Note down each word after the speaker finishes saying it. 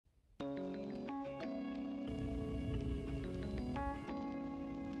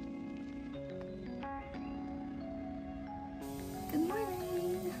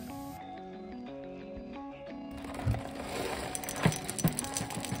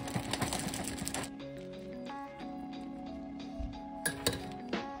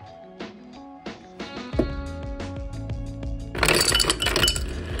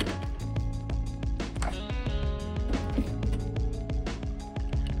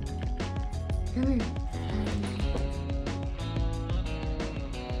Come here.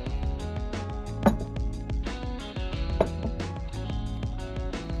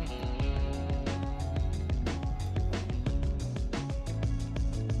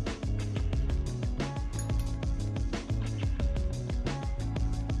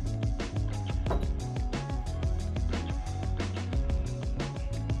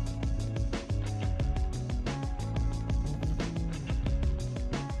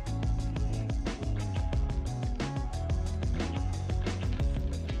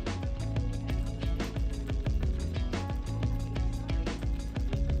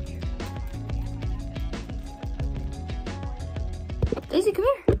 Daisy, come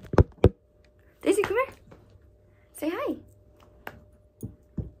here. Daisy, come here. Say hi.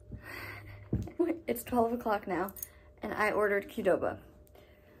 It's 12 o'clock now, and I ordered Qdoba.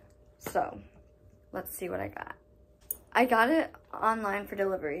 So, let's see what I got. I got it online for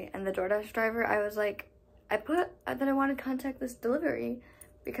delivery, and the DoorDash driver, I was like, I put that I wanted contactless delivery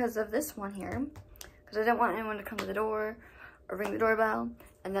because of this one here, because I didn't want anyone to come to the door or ring the doorbell,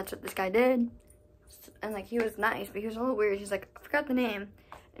 and that's what this guy did. And like, he was nice, but he was a little weird. He's like, I forgot the name,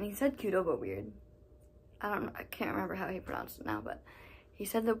 and he said Qdoba weird. I can't remember how he pronounced it now, but he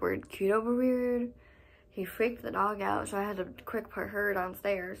said the word Qdoba weird. He freaked the dog out, so I had to quick put her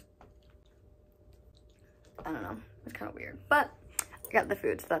downstairs. I don't know, it's kind of weird, but I got the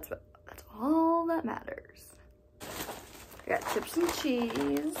food, so that's all that matters. I got chips and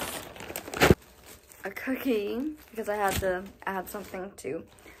cheese, a cookie, because I had to add something to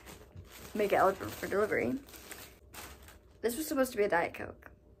make it eligible for delivery. This was supposed to be a Diet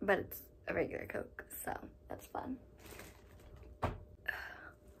Coke, but it's a regular Coke, so that's fun.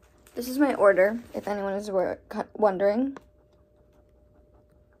 This is my order, if anyone is wondering.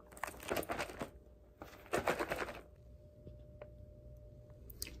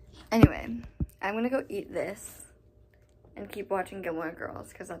 Anyway, I'm gonna go eat this and keep watching Gilmore Girls,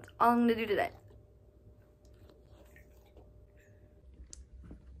 because that's all I'm gonna do today.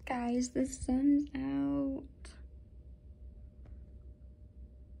 Guys, the sun is out.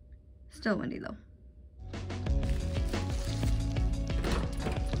 Still windy though.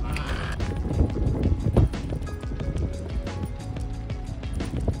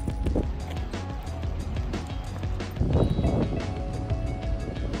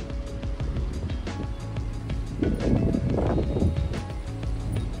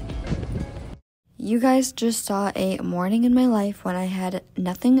 You guys just saw a morning in my life when I had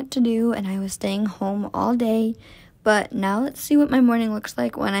nothing to do and I was staying home all day. But now let's see what my morning looks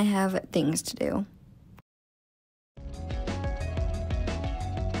like when I have things to do.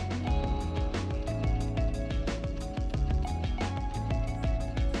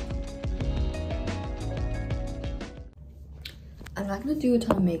 I'm not going to do a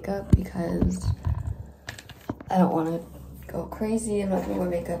ton of makeup because I don't want to go crazy. I'm not going to wear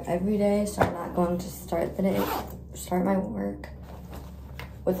makeup every day, so I'm not going to start my work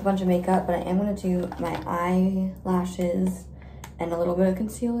with a bunch of makeup, but I am going to do my eyelashes and a little bit of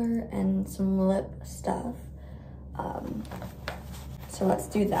concealer and some lip stuff. So let's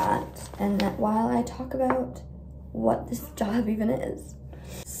do that. And while I talk about what this job even is.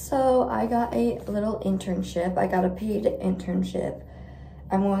 So I got a little internship. I got a paid internship.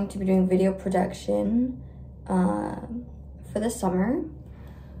 I'm going to be doing video production for the summer.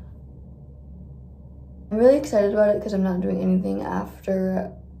 I'm really excited about it because I'm not doing anything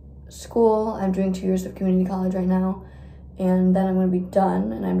after school. I'm doing 2 years of community college right now, and then I'm going to be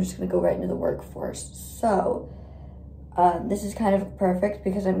done, and I'm just going to go right into the workforce. So this is kind of perfect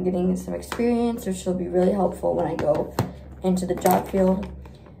because I'm getting some experience, which will be really helpful when I go into the job field,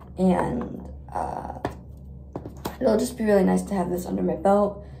 and it'll just be really nice to have this under my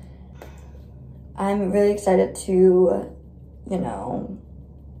belt. I'm really excited to, you know,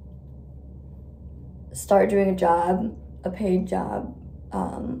 start doing a job, a paid job,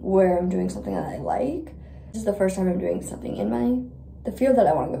 where I'm doing something that I like. This is the first time I'm doing something in the field that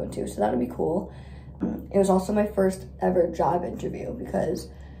I want to go into, so that'll be cool. It was also my first ever job interview because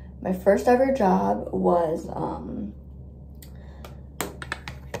my first ever job was,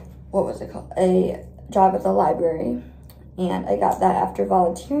 what was it called? A job at the library, and I got that after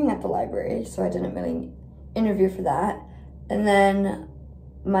volunteering at the library, so I didn't really interview for that. And then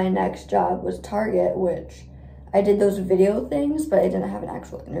my next job was Target, which I did those video things, but I didn't have an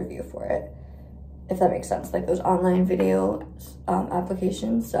actual interview for it, if that makes sense, like those online video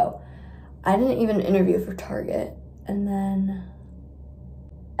applications. So I didn't even interview for Target, and then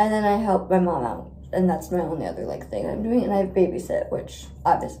I helped my mom out, and that's my only other like thing I'm doing. And I babysit, which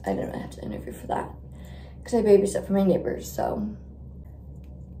obviously I didn't really have to interview for that because I babysit for my neighbors. So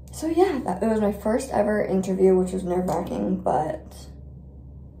So yeah, it was my first ever interview, which was nerve-wracking, but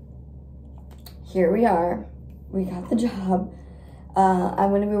here we are. We got the job.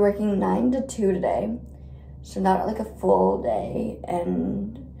 I'm going to be working 9 to 2 today, so not like a full day,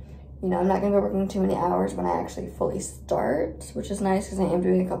 and you know, I'm not going to be working too many hours when I actually fully start, which is nice because I am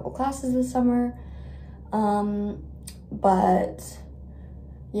doing a couple classes this summer. But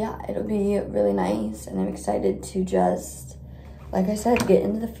yeah, it'll be really nice, and I'm excited to just, like I said, get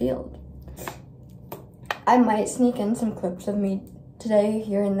into the field. I might sneak in some clips of me today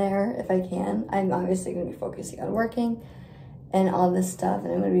here and there if I can. I'm obviously going to be focusing on working and all this stuff,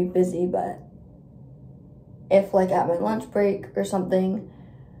 and I'm going to be busy, but if like at my lunch break or something,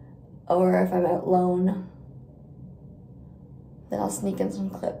 or if I'm alone, then I'll sneak in some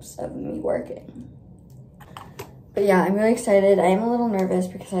clips of me working. But yeah, I'm really excited. I am a little nervous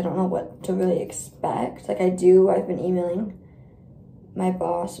because I don't know what to really expect. Like I've been emailing my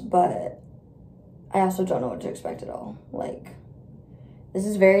boss, but I also don't know what to expect at all. Like, this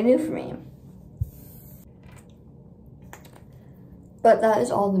is very new for me. But that is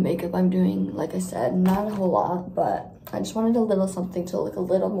all the makeup I'm doing. Like I said, not a whole lot, but I just wanted a little something to look a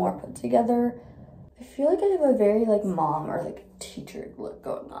little more put together. I feel like I have a very like mom or like teacher look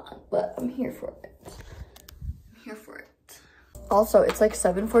going on, but I'm here for it. I'm here for it. Also, it's like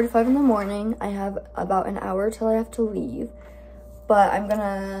 7:45 in the morning. I have about an hour till I have to leave, but I'm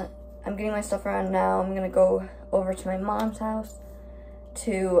getting my stuff around now. I'm gonna go over to my mom's house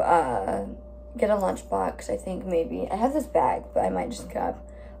to get a lunchbox. I think maybe I have this bag, but I might just grab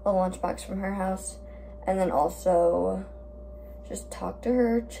a lunchbox from her house, and then also just talk to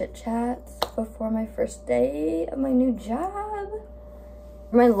her, chit chats before my first day of my new job.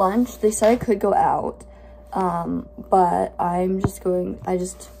 For my lunch, they said I could go out, but I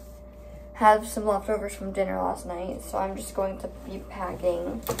just have some leftovers from dinner last night, so I'm just going to be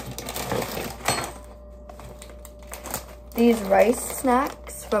packing these rice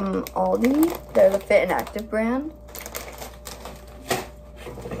snacks from Aldi. They're the Fit and Active brand.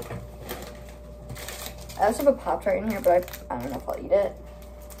 I also have a Pop-Tart in here, but I don't know if I'll eat it.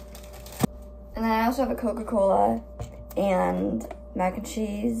 And then I also have a Coca-Cola and mac and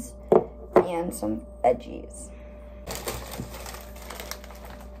cheese and some veggies.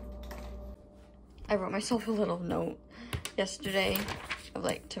 I wrote myself a little note yesterday of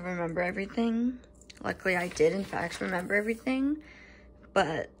like to remember everything. Luckily I did in fact remember everything,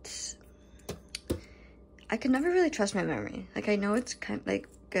 but I could never really trust my memory. Like I know it's kind of like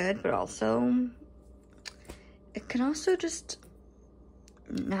good, but also it can also just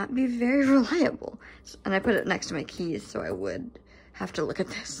not be very reliable. And I put it next to my keys so I would have to look at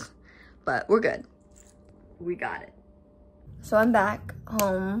this, but we're good. We got it. So I'm back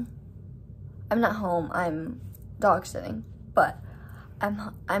home. I'm not home, I'm dog sitting, but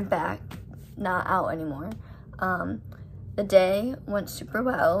I'm back, not out anymore. The day went super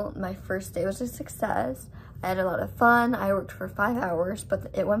well. My first day was a success. I had a lot of fun. I worked for 5 hours,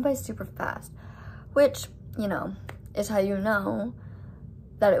 but it went by super fast, which, you know, is how you know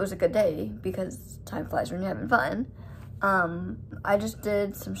that it was a good day, because time flies when you're having fun. I just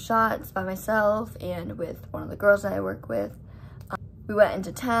did some shots by myself and with one of the girls that I work with. We went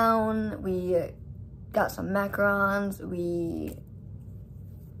into town, we got some macarons, it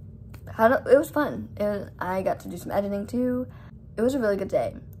was fun. I got to do some editing too. It was a really good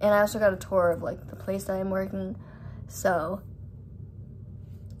day. And I also got a tour of like the place that I'm working. So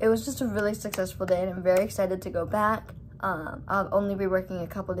it was just a really successful day, and I'm very excited to go back. I'll only be working a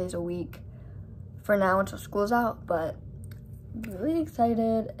couple days a week for now until school's out, but I'm really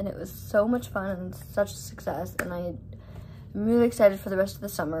excited, and it was so much fun and such a success, and I'm really excited for the rest of the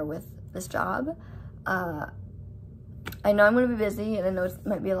summer with this job. I know I'm going to be busy, and I know it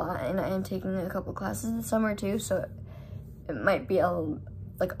might be a lot, and I am taking a couple classes this summer too, so it might be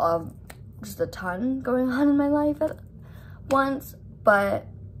just a ton going on in my life at once, but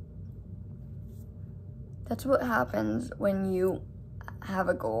that's what happens when you have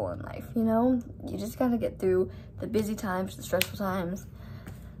a goal in life, you know? You just gotta get through the busy times, the stressful times,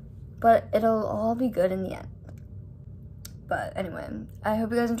 but it'll all be good in the end. But anyway, I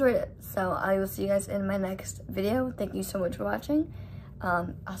hope you guys enjoyed it. So I will see you guys in my next video. Thank you so much for watching.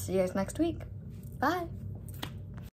 I'll see you guys next week. Bye.